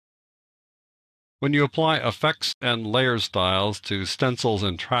When you apply effects and layer styles to stencils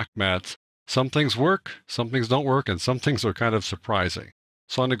and track mats, some things work, some things don't work, and some things are kind of surprising.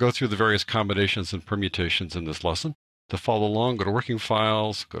 So I'm going to go through the various combinations and permutations in this lesson. To follow along, go to Working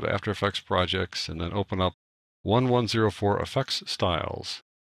Files, go to After Effects Projects, and then open up 1104 Effects Styles.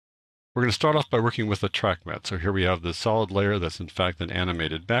 We're going to start off by working with a track mat. So here we have the solid layer that's in fact an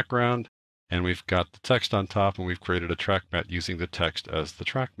animated background, and we've got the text on top, and we've created a track mat using the text as the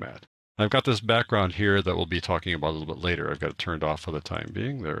track mat. I've got this background here that we'll be talking about a little bit later. I've got it turned off for the time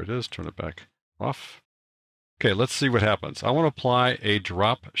being. There it is. Turn it back off. Okay, let's see what happens. I want to apply a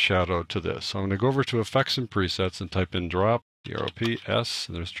drop shadow to this. So I'm going to go over to Effects and Presets and type in drop, D-R-O-P-S,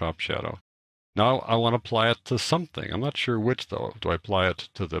 and there's drop shadow. Now I want to apply it to something. I'm not sure which though. Do I apply it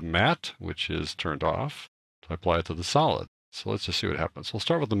to the matte, which is turned off? Do I apply it to the solid? So let's just see what happens. We'll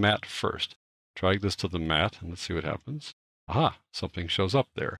start with the matte first. Drag this to the matte and let's see what happens. Aha, something shows up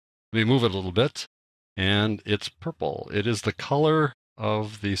there. Let me move it a little bit, and it's purple. It is the color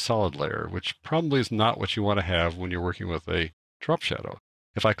of the solid layer, which probably is not what you want to have when you're working with a drop shadow.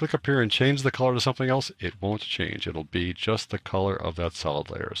 If I click up here and change the color to something else, it won't change. It'll be just the color of that solid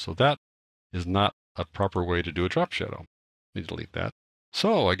layer. So that is not a proper way to do a drop shadow. Let me delete that.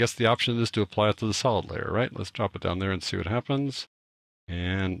 So I guess the option is to apply it to the solid layer, right? Let's drop it down there and see what happens.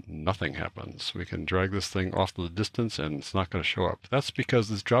 And nothing happens. We can drag this thing off to the distance and it's not going to show up. That's because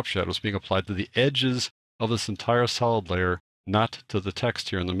this drop shadow is being applied to the edges of this entire solid layer, not to the text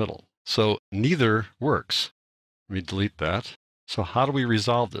here in the middle. So neither works. Let me delete that. So how do we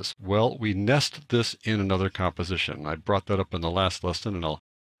resolve this? Well, we nest this in another composition. I brought that up in the last lesson and I'll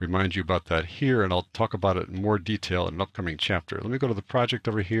remind you about that here, and I'll talk about it in more detail in an upcoming chapter. Let me go to the project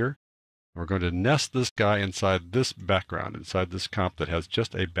over here. We're going to nest this guy inside this background, inside this comp that has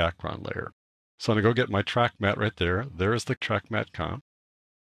just a background layer. So I'm going to go get my track mat right there. There is the track mat comp.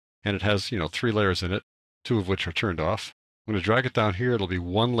 And it has, 3 layers in it, 2 of which are turned off. I'm going to drag it down here. It'll be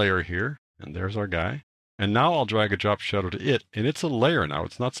 1 layer here. And there's our guy. And now I'll drag a drop shadow to it. And it's a layer now.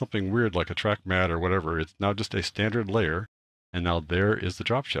 It's not something weird like a track mat or whatever. It's now just a standard layer. And now there is the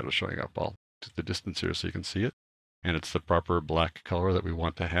drop shadow showing up. I'll do the distance here so you can see it. And it's the proper black color that we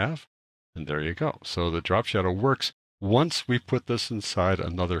want to have. And there you go. So the drop shadow works once we put this inside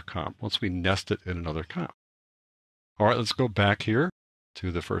another comp, once we nest it in another comp. All right, let's go back here to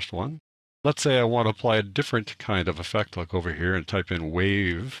the first one. Let's say I want to apply a different kind of effect. I'll go over here and type in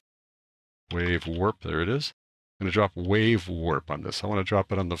wave warp. There it is. I'm going to drop wave warp on this. I want to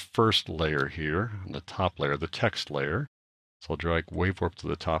drop it on the first layer here, on the top layer, the text layer. So I'll drag wave warp to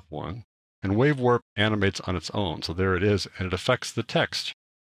the top one. And wave warp animates on its own. So there it is, and it affects the text.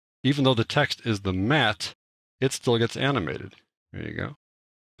 Even though the text is the matte, it still gets animated. There you go.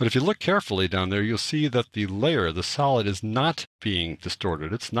 But if you look carefully down there, you'll see that the layer, the solid, is not being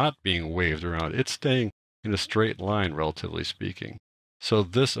distorted. It's not being waved around. It's staying in a straight line, relatively speaking. So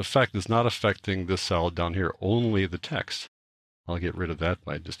this effect is not affecting this solid down here, only the text. I'll get rid of that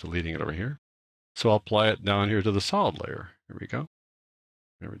by just deleting it over here. So I'll apply it down here to the solid layer. Here we go.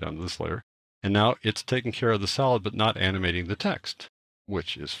 There we're down to this layer. And now it's taking care of the solid, but not animating the text,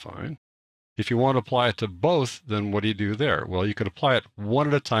 which is fine. If you want to apply it to both, then what do you do there? Well, you could apply it one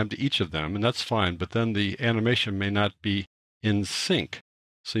at a time to each of them, and that's fine, but then the animation may not be in sync.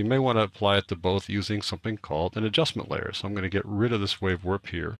 So you may want to apply it to both using something called an adjustment layer. So I'm going to get rid of this wave warp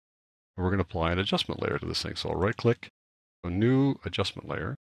here, and we're going to apply an adjustment layer to this thing. So I'll right-click, a new adjustment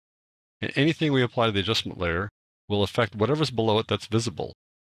layer, and anything we apply to the adjustment layer will affect whatever's below it that's visible.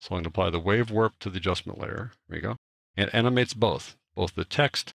 So I'm going to apply the wave warp to the adjustment layer. There we go. And it animates both the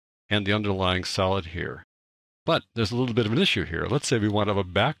text and the underlying solid here. But there's a little bit of an issue here. Let's say we want to have a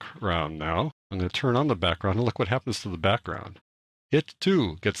background now. I'm going to turn on the background and look what happens to the background. It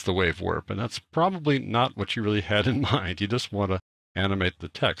too gets the wave warp, and that's probably not what you really had in mind. You just want to animate the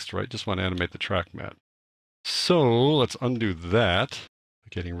text, right? Just want to animate the track mat. So let's undo that.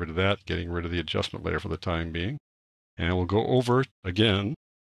 Getting rid of that, getting rid of the adjustment layer for the time being. And we'll go over again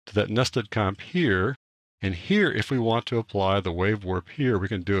to that nested comp here. And here, if we want to apply the wave warp here, we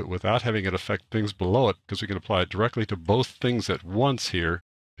can do it without having it affect things below it, because we can apply it directly to both things at once here,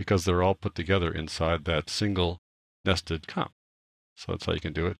 because they're all put together inside that single nested comp. So that's how you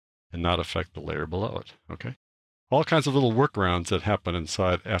can do it and not affect the layer below it. Okay. All kinds of little workarounds that happen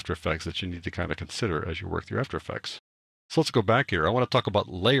inside After Effects that you need to kind of consider as you work through After Effects. So let's go back here. I want to talk about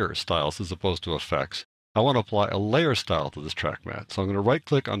layer styles as opposed to effects. I want to apply a layer style to this track mat. So I'm going to right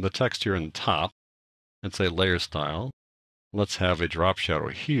click on the text here in the top and say layer style. Let's have a drop shadow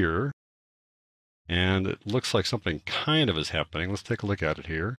here. And it looks like something kind of is happening. Let's take a look at it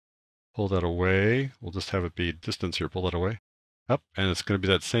here. Pull that away. We'll just have it be distance here. Pull that away. Up, and it's going to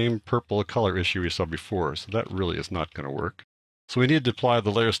be that same purple color issue we saw before. So that really is not going to work. So we need to apply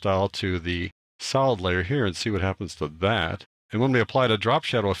the layer style to the solid layer here and see what happens to that. And when we applied a drop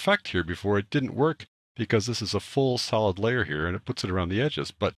shadow effect here before, it didn't work because this is a full solid layer here and it puts it around the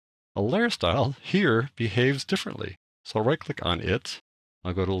edges. But a layer style here behaves differently. So I'll right click on it.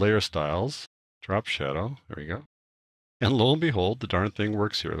 I'll go to layer styles, drop shadow. There we go. And lo and behold, the darn thing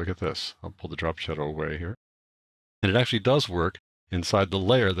works here. Look at this. I'll pull the drop shadow away here. And it actually does work inside the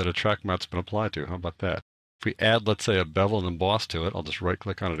layer that a track mat's been applied to. How about that? If we add, let's say, a bevel and emboss to it, I'll just right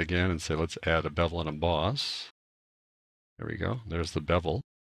click on it again and say, let's add a bevel and emboss. There we go. There's the bevel.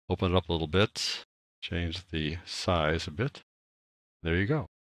 Open it up a little bit. Change the size a bit. There you go.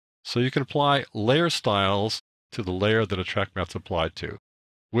 So you can apply layer styles to the layer that a track mat's applied to,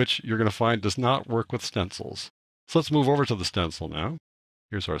 which you're going to find does not work with stencils. So let's move over to the stencil now.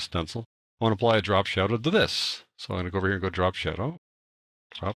 Here's our stencil. I want to apply a drop shadow to this. So I'm going to go over here and go drop shadow,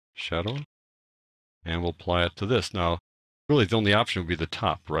 and we'll apply it to this. Now, really the only option would be the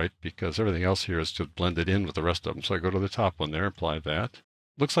top, right? Because everything else here is just blended in with the rest of them. So I go to the top one there, apply that.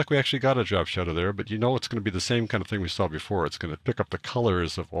 Looks like we actually got a drop shadow there, but you know it's going to be the same kind of thing we saw before. It's going to pick up the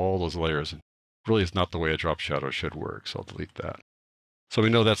colors of all those layers, and really is not the way a drop shadow should work. So I'll delete that. So we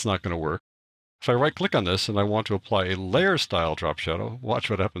know that's not going to work. If I right click on this and I want to apply a layer style drop shadow,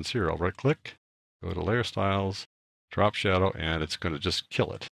 watch what happens here. I'll right click, go to layer styles, drop shadow, and it's going to just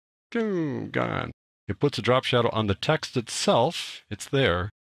kill it. Boom, gone. It puts a drop shadow on the text itself. It's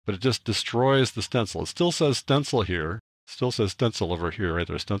there, but it just destroys the stencil. It still says stencil here. It still says stencil over here, right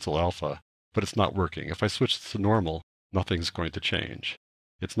there, stencil alpha, but it's not working. If I switch to normal, nothing's going to change.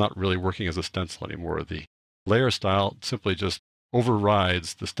 It's not really working as a stencil anymore. The layer style simply just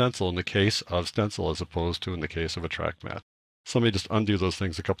overrides the stencil in the case of stencil as opposed to in the case of a track mat. So let me just undo those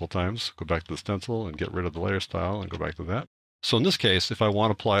things a couple of times. Go back to the stencil and get rid of the layer style and go back to that. So in this case, if I want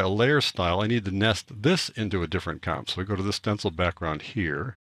to apply a layer style, I need to nest this into a different comp. So we go to the stencil background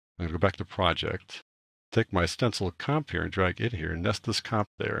here. I'm going to go back to project, take my stencil comp here and drag it here, nest this comp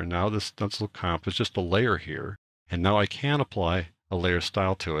there. And now this stencil comp is just a layer here. And now I can apply a layer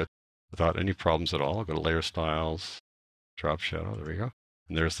style to it without any problems at all. I'll go to layer styles, drop shadow, there we go.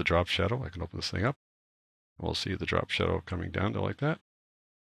 And there's the drop shadow. I can open this thing up. And we'll see the drop shadow coming down there like that.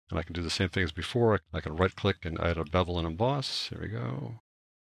 And I can do the same thing as before. I can right click and add a bevel and emboss. Here we go.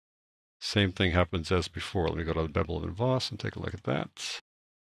 Same thing happens as before. Let me go to the bevel and emboss and take a look at that.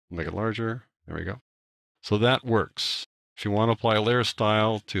 Make it larger. There we go. So that works. If you want to apply a layer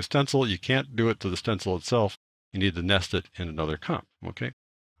style to a stencil, you can't do it to the stencil itself. You need to nest it in another comp. Okay.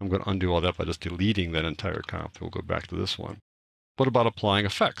 I'm going to undo all that by just deleting that entire comp. We'll go back to this one. What about applying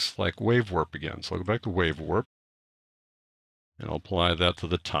effects like wave warp again? So I'll go back to wave warp. And I'll apply that to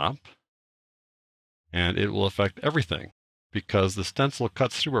the top. And it will affect everything because the stencil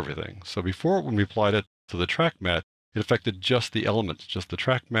cuts through everything. So before, when we applied it to the track mat, it affected just the elements, just the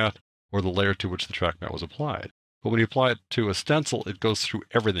track mat or the layer to which the track mat was applied. But when you apply it to a stencil, it goes through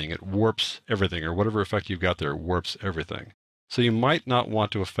everything. It warps everything, or whatever effect you've got there warps everything. So you might not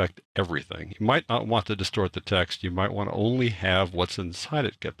want to affect everything. You might not want to distort the text. You might want to only have what's inside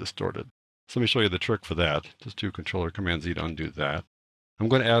it get distorted. So let me show you the trick for that. Just do Control Command Z to undo that. I'm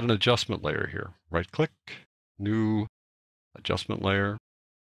going to add an adjustment layer here. Right click, new adjustment layer.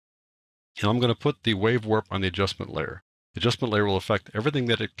 And I'm going to put the wave warp on the adjustment layer. The adjustment layer will affect everything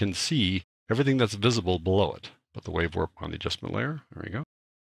that it can see, everything that's visible below it. Put the wave warp on the adjustment layer. There we go.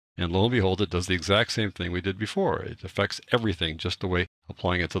 And lo and behold, it does the exact same thing we did before. It affects everything just the way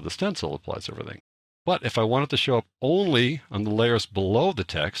applying it to the stencil applies everything. But if I want it to show up only on the layers below the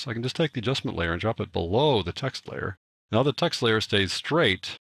text, I can just take the adjustment layer and drop it below the text layer. Now the text layer stays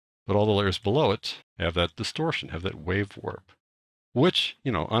straight, but all the layers below it have that distortion, have that wave warp, which,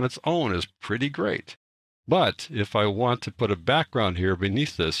 on its own is pretty great. But if I want to put a background here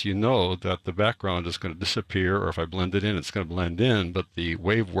beneath this, you know that the background is going to disappear, or if I blend it in, it's going to blend in, but the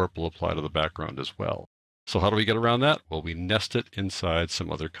wave warp will apply to the background as well. So how do we get around that? Well, we nest it inside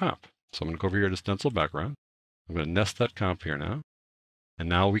some other comp. So I'm going to go over here to stencil background. I'm going to nest that comp here now. And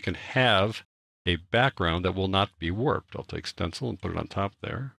now we can have a background that will not be warped. I'll take stencil and put it on top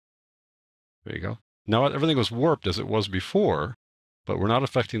there. There you go. Now everything was warped as it was before, but we're not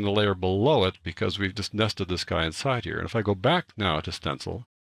affecting the layer below it because we've just nested this guy inside here. And if I go back now to stencil,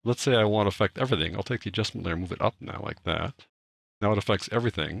 let's say I want to affect everything. I'll take the adjustment layer, move it up now like that. Now it affects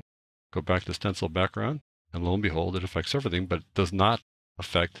everything. Go back to stencil background, and lo and behold, it affects everything, but it does not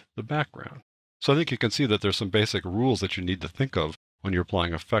affect the background. So I think you can see that there's some basic rules that you need to think of when you're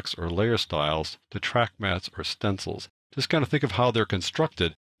applying effects or layer styles to track mats or stencils. Just kind of think of how they're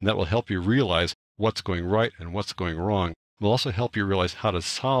constructed, and that will help you realize what's going right and what's going wrong will also help you realize how to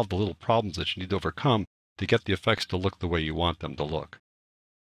solve the little problems that you need to overcome to get the effects to look the way you want them to look.